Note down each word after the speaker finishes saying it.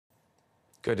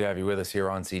Good to have you with us here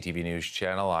on CTV News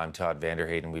Channel. I'm Todd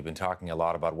Vanderheyden. We've been talking a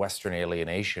lot about Western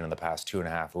alienation in the past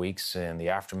 2.5 weeks in the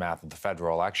aftermath of the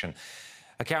federal election.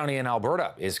 A county in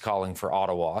Alberta is calling for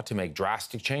Ottawa to make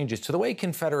drastic changes to the way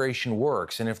Confederation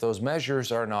works. And if those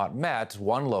measures are not met,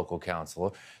 one local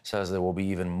councillor says there will be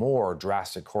even more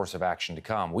drastic course of action to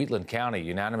come. Wheatland County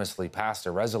unanimously passed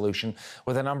a resolution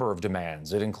with a number of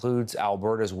demands. It includes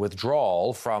Alberta's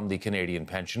withdrawal from the Canadian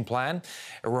Pension Plan,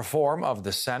 a reform of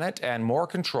the Senate, and more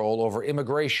control over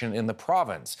immigration in the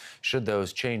province. Should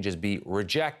those changes be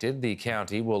rejected, the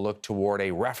county will look toward a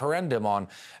referendum on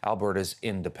Alberta's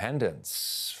independence.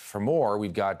 For more,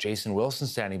 we've got Jason Wilson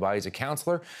standing by. He's a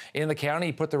councillor in the county.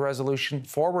 He put the resolution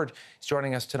forward. He's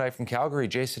joining us tonight from Calgary.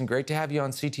 Jason, great to have you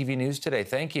on CTV News today.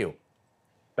 Thank you.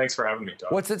 Thanks for having me,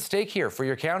 Todd. What's at stake here for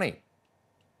your county?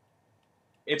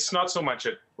 It's not so much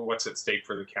what's at stake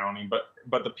for the county,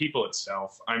 but the people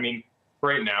itself. I mean,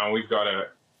 right now we've got a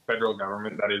federal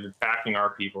government that is attacking our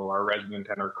people, our residents,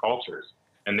 and our cultures,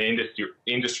 and the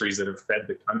industries that have fed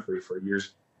the country for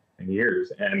years and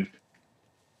years. And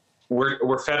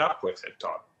we're fed up with it,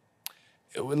 Todd.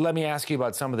 Let me ask you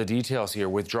about some of the details here.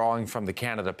 Withdrawing from the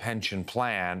Canada Pension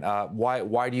Plan.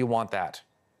 Why do you want that?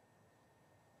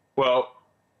 Well,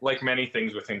 like many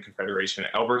things within Confederation,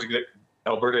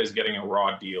 Alberta is getting a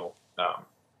raw deal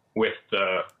with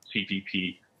the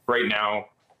CPP. Right now,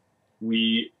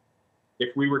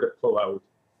 if we were to pull out,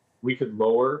 we could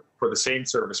lower, for the same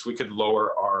service, we could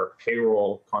lower our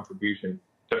payroll contribution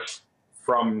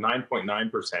from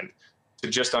 9.9% to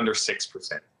just under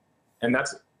 6%. And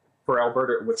that's, for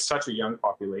Alberta, with such a young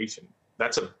population,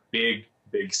 that's a big,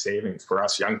 big savings for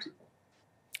us young people.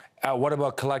 What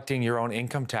about collecting your own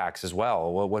income tax as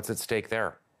well? What's at stake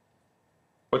there?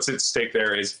 What's at stake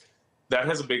there is that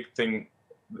has a big thing,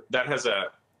 that has a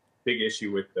big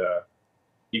issue with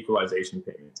equalization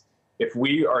payments. If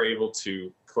we are able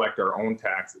to collect our own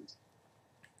taxes,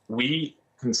 we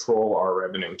control our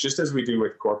revenue, just as we do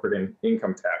with corporate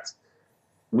income tax.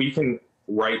 We can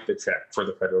write the check for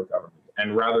the federal government.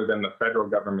 And rather than the federal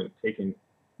government taking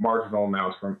marginal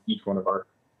amounts from each one of our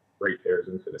ratepayers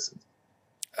and citizens.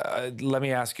 Let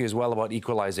me ask you as well about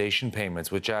equalization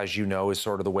payments, which, as you know, is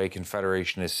sort of the way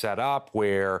Confederation is set up,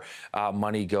 where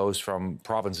money goes from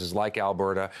provinces like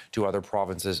Alberta to other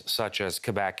provinces such as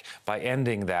Quebec. By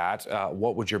ending that,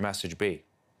 what would your message be?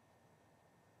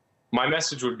 My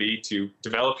message would be to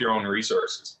develop your own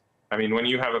resources. I mean, when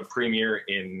you have a premier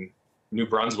in New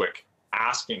Brunswick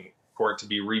asking for it to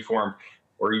be reformed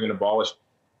or even abolished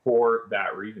for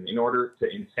that reason, in order to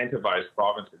incentivize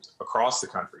provinces across the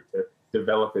country to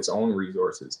develop its own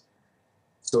resources,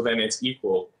 so then it's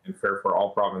equal and fair for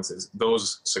all provinces.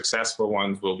 Those successful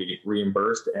ones will be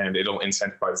reimbursed, and it'll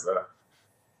incentivize the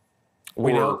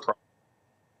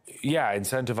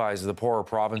incentivize the poorer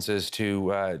provinces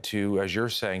to, as you're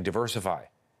saying, diversify.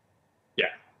 Yeah.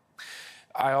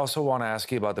 I also want to ask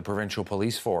you about the provincial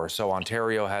police force. So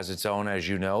Ontario has its own, as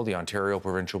you know, the Ontario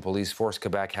Provincial Police Force.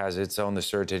 Quebec has its own, the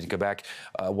Sûreté de Québec.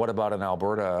 What about an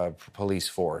Alberta police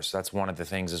force? That's one of the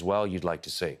things as well you'd like to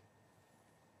see.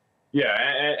 Yeah,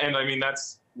 and I mean,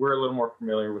 we're a little more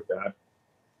familiar with that.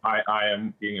 I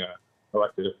am being an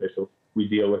elected official. We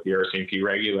deal with the RCMP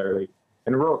regularly.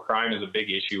 And rural crime is a big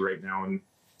issue right now in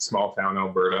small town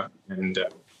Alberta. And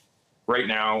right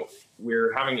now,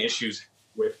 we're having issues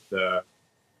with the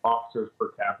officers per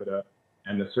capita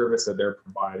and the service that they're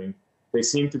providing. They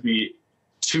seem to be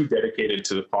too dedicated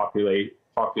to the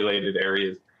populated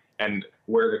areas, and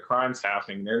where the crime's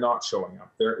happening, they're not showing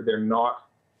up. They're not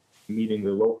meeting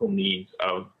the local needs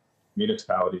of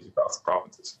municipalities across the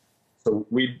provinces. So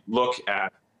we look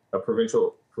at a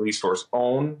provincial police force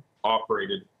owned,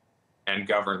 operated, and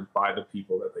governed by the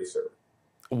people that they serve.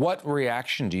 What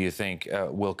reaction do you think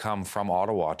will come from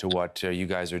Ottawa to what you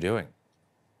guys are doing?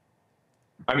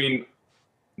 I mean,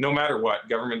 no matter what,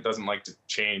 government doesn't like to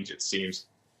change, it seems.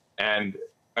 And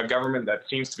a government that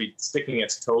seems to be sticking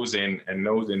its toes in and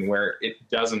nose in where it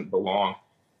doesn't belong.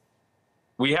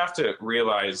 We have to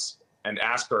realize and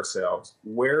ask ourselves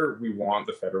where we want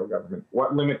the federal government.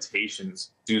 What limitations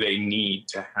do they need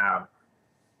to have?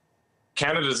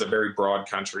 Canada is a very broad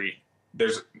country.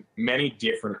 There's many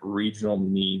different regional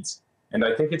needs. And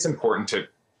I think it's important to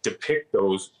depict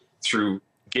those through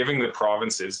giving the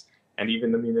provinces and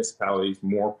even the municipalities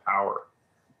more power.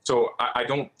 So I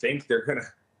don't think they're going to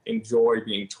enjoy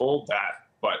being told that,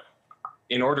 but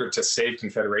in order to save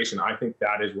Confederation, I think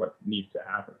that is what needs to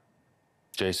happen.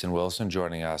 Jason Wilson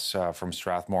joining us from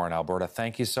Strathmore in Alberta.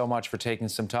 Thank you so much for taking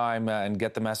some time and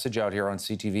get the message out here on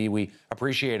CTV. We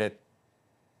appreciate it.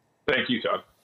 Thank you, Todd.